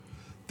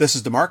This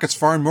is the Markets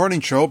Farm Morning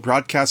Show,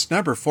 broadcast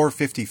number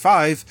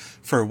 455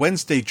 for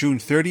Wednesday, June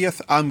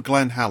 30th. I'm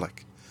Glenn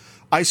Halleck.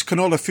 ICE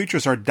canola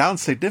futures are down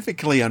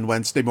significantly on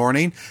Wednesday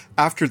morning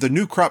after the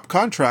new crop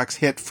contracts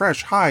hit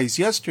fresh highs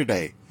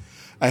yesterday.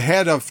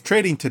 Ahead of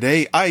trading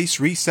today, ICE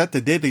reset the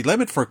daily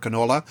limit for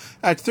canola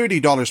at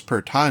 $30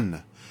 per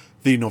ton.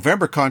 The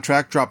November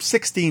contract dropped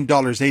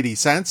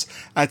 $16.80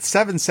 at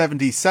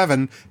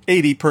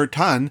 $777.80 per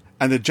ton,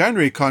 and the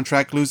January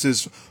contract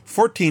loses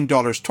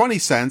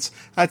 $14.20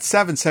 at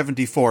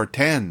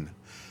 $774.10.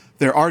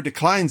 There are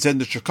declines in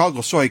the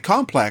Chicago soy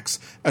complex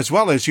as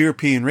well as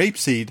European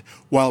rapeseed,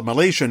 while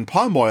Malaysian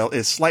palm oil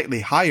is slightly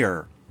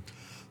higher.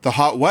 The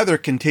hot weather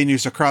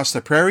continues across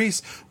the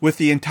prairies, with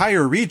the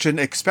entire region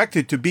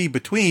expected to be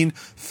between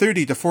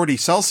 30 to 40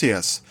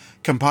 Celsius.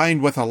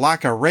 Combined with a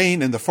lack of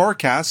rain in the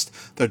forecast,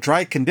 the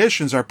dry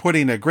conditions are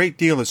putting a great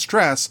deal of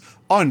stress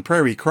on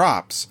prairie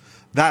crops.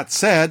 That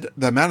said,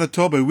 the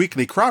Manitoba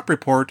Weekly Crop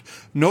Report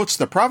notes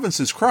the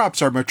province's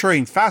crops are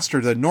maturing faster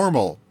than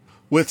normal.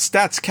 With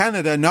Stats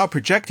Canada now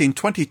projecting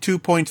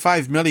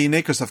 22.5 million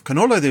acres of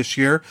canola this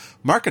year,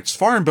 Markets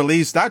Farm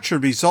believes that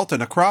should result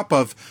in a crop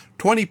of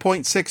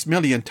 20.6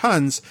 million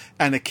tons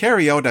and a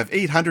carryout of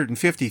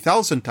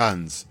 850,000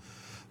 tons.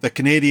 The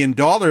Canadian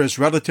dollar is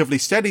relatively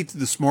steady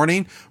this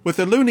morning, with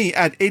the loonie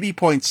at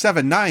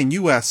 80.79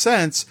 U.S.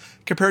 cents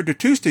compared to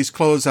Tuesday's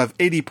close of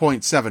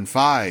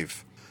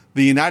 80.75.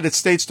 The United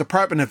States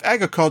Department of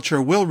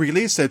Agriculture will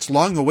release its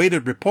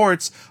long-awaited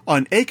reports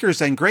on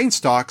acres and grain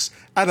stocks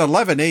at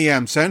 11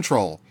 a.m.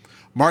 Central.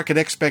 Market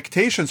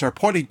expectations are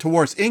pointing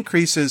towards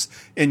increases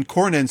in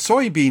corn and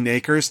soybean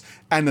acres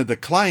and a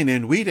decline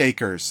in wheat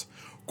acres.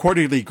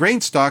 Quarterly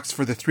grain stocks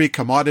for the three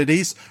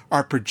commodities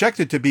are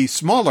projected to be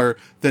smaller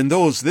than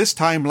those this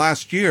time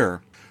last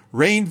year.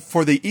 Rain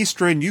for the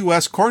eastern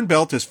U.S. Corn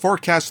Belt is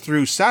forecast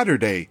through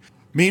Saturday.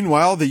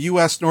 Meanwhile, the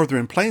U.S.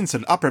 Northern Plains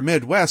and Upper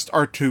Midwest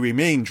are to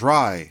remain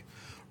dry.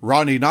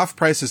 Rounding off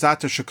prices at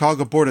the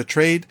Chicago Board of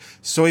Trade,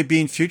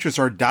 soybean futures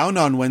are down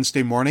on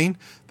Wednesday morning.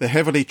 The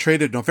heavily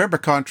traded November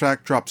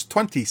contract drops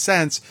 20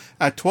 cents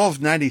at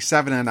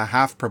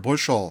 $12.97.5 per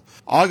bushel.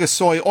 August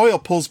soy oil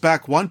pulls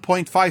back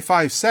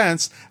 1.55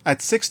 cents at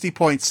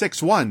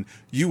 60.61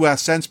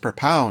 U.S. cents per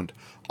pound.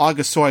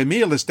 August soy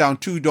meal is down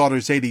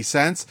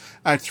 $2.80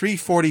 at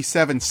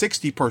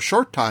 $347.60 per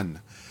short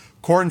ton.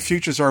 Corn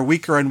futures are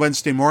weaker on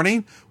Wednesday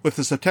morning, with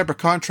the September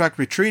contract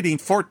retreating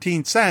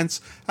 14 cents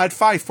at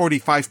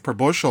 $5.45 per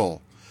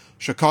bushel.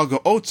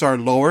 Chicago oats are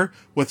lower,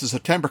 with the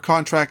September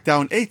contract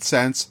down 8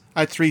 cents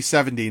at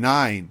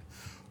 $3.79.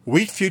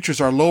 Wheat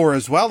futures are lower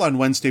as well on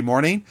Wednesday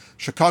morning.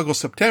 Chicago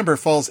September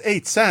falls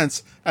 8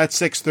 cents at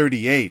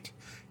 $6.38.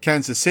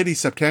 Kansas City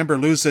September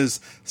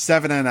loses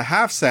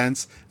 7.5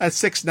 cents at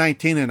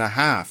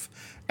 $6.19.5.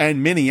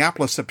 And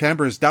Minneapolis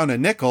September is down a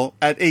nickel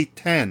at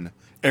 $8.10.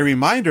 A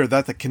reminder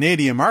that the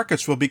Canadian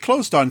markets will be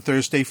closed on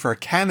Thursday for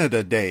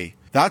Canada Day.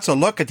 That's a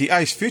look at the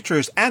ICE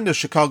futures and the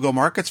Chicago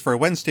markets for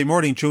Wednesday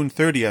morning, June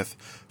 30th.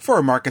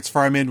 For Markets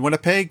Farm in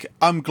Winnipeg,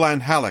 I'm Glenn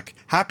Halleck.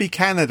 Happy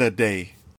Canada Day.